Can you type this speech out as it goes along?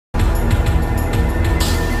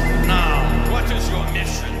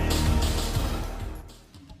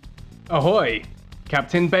Ahoy!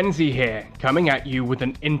 Captain Benzie here, coming at you with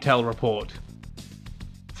an intel report.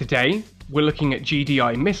 Today, we're looking at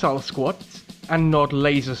GDI missile squads and NOD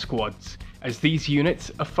laser squads, as these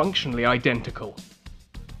units are functionally identical.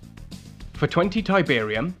 For 20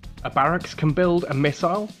 Tiberium, a barracks can build a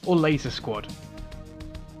missile or laser squad.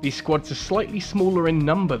 These squads are slightly smaller in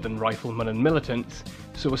number than riflemen and militants,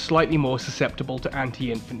 so are slightly more susceptible to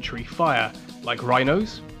anti-infantry fire, like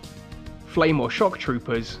rhinos, flame or shock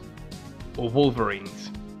troopers, or wolverines.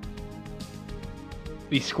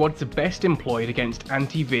 These squads are best employed against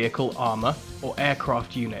anti-vehicle armor or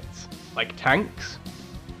aircraft units, like tanks,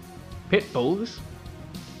 pit bulls,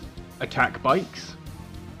 attack bikes,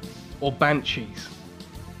 or banshees.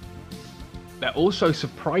 They're also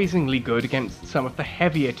surprisingly good against some of the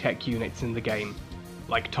heavier tech units in the game,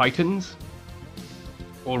 like titans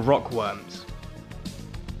or rockworms.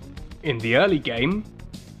 In the early game,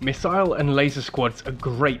 missile and laser squads are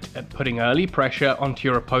great at putting early pressure onto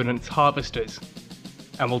your opponent's harvesters,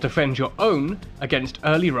 and will defend your own against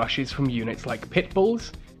early rushes from units like pit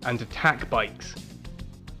bulls and attack bikes.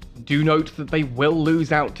 Do note that they will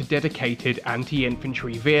lose out to dedicated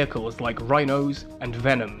anti-infantry vehicles like rhinos and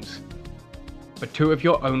venoms, but two of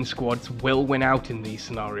your own squads will win out in these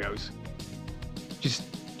scenarios. Just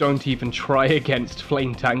don't even try against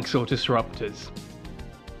flame tanks or disruptors.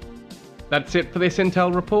 That's it for this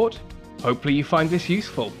intel report. Hopefully you find this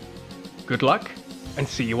useful. Good luck, and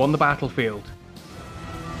see you on the battlefield.